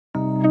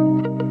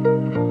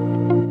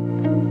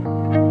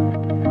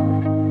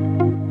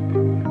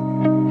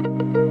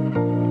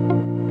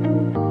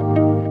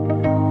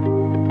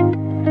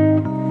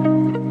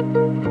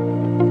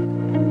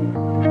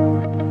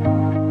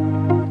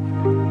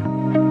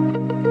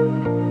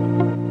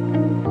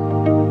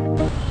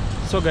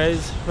So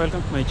guys,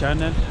 welcome to my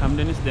channel. I'm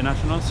Dennis the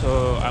National.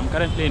 So I'm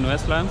currently in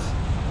Westlands.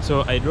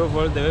 So I drove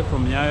all the way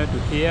from Nyayo to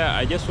here.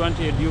 I just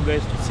wanted you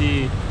guys to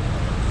see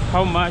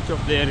how much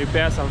of the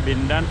repairs have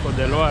been done for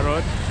the lower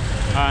road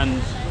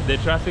and the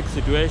traffic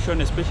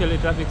situation, especially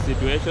traffic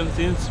situation,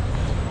 since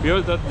we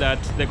all thought that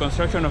the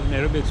construction of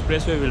Nairobi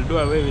Expressway will do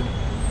away with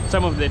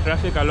some of the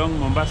traffic along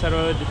Mombasa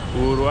Road,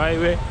 Uhuru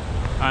Highway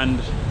and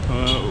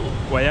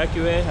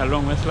Waiyaki Way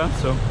along Westlands.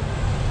 So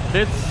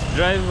let's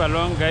drive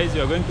along, guys.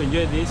 You're going to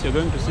enjoy this. You're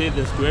going to see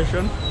the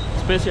situation,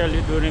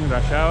 especially during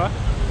rush hour.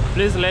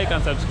 Please like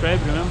and subscribe.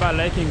 Remember,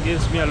 liking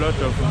gives me a lot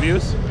of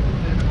views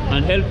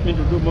and helps me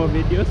to do more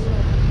videos.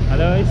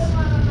 Otherwise,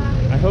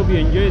 I hope you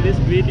enjoy this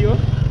video.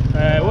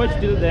 Watch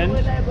till the end.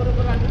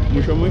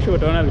 Mwisho mwisho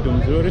utaona vitu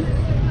mzuri.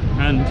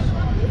 And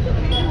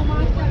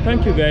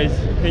thank you guys.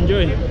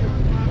 Enjoy.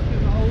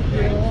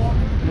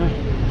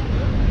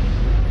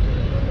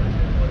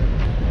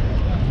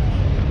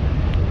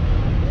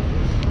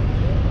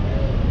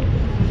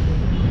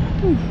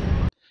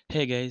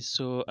 Hey guys,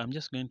 so I'm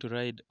just going to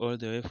ride all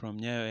the way from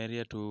Nyayo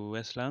area to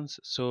Westlands.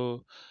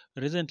 So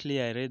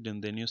recently I read on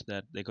the news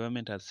that the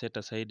government has set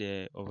aside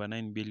over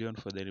 9 billion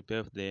for the repair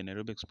of the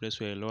Nairobi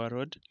Expressway Lower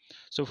Road.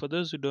 So for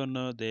those who don't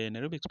know, the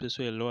Nairobi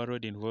Expressway Lower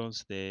Road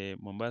involves the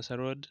Mombasa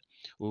Road,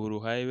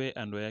 Uhuru Highway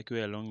and Waiyaki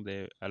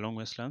Way along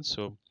Westlands.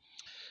 So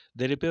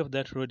the repair of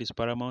that road is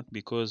paramount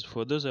because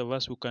for those of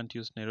us who can't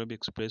use Nairobi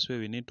Expressway,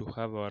 we need to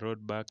have our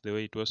road back the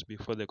way it was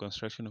before the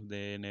construction of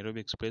the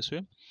Nairobi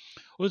Expressway.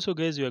 Also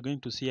guys, you are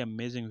going to see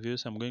amazing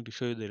views. I'm going to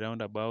show you the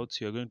roundabouts.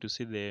 You're going to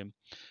see the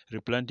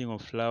replanting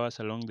of flowers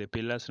along the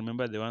pillars.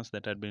 Remember the ones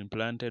that had been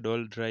planted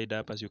all dried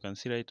up, as you can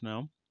see right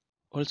now.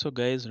 Also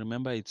guys,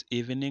 remember it's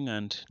evening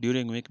and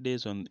during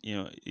weekdays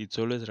it's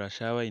always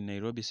rush hour in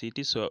Nairobi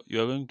city. So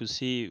you are going to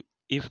see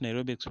if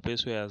Nairobi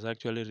Expressway has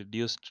actually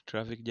reduced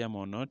traffic jam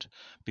or not,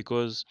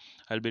 because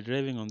I'll be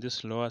driving on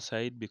this lower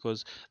side,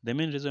 because the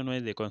main reason why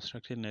they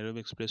constructed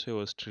Nairobi Expressway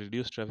was to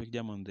reduce traffic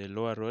jam on the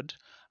lower road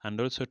and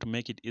also to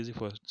make it easy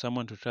for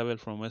someone to travel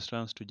from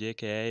Westlands to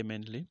JKI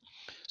mainly.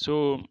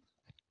 So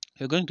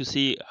you're going to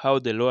see how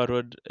the lower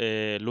road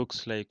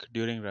looks like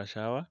during rush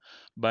hour,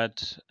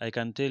 but I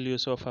can tell you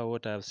so far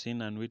what I've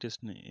seen and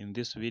witnessed in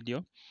this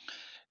video.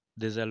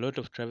 There's a lot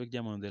of traffic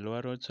jam on the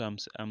lower road, so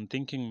I'm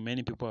thinking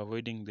many people are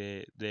avoiding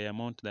the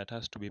amount that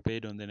has to be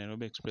paid on the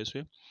Nairobi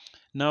Expressway.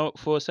 Now,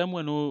 for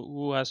someone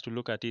who has to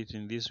look at it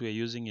in this way,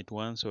 using it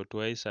once or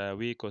twice a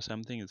week or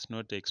something, it's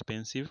not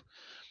expensive.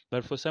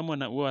 But for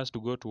someone who has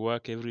to go to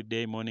work every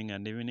day, morning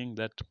and evening,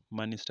 that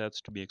money starts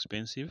to be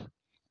expensive.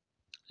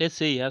 Let's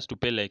say he has to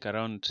pay like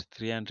around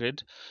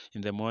 300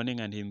 in the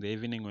morning, and in the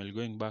evening while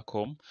going back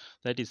home,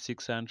 that is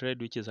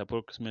 600, which is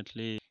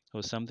approximately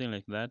or something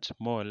like that,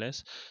 more or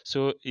less.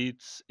 So it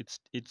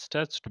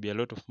starts to be a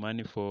lot of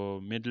money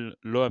for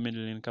lower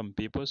middle income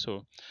people.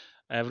 So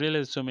I've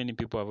realized so many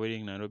people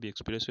avoiding Nairobi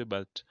Expressway,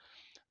 but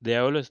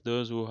there are always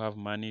those who have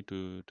money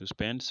to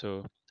spend.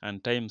 So and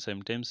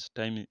sometimes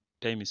time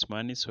is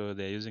money, so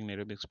they're using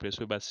Nairobi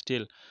Expressway. But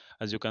still,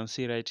 as you can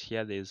see right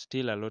here, there's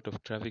still a lot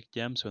of traffic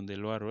jams on the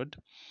lower road,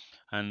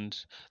 and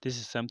this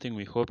is something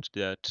we hoped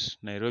that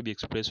Nairobi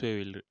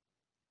Expressway will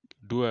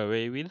do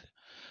away with.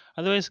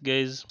 Otherwise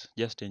guys,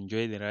 just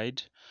enjoy the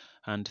ride,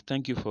 and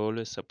thank you for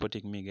always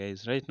supporting me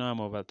guys. Right now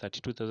I'm over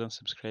 32,000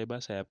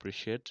 subscribers. I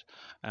appreciate.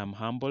 I'm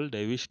humbled.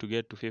 I wish to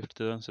get to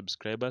 50,000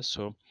 subscribers.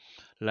 So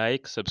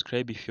like,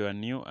 subscribe if you are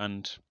new,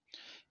 and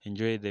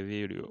enjoy the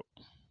video.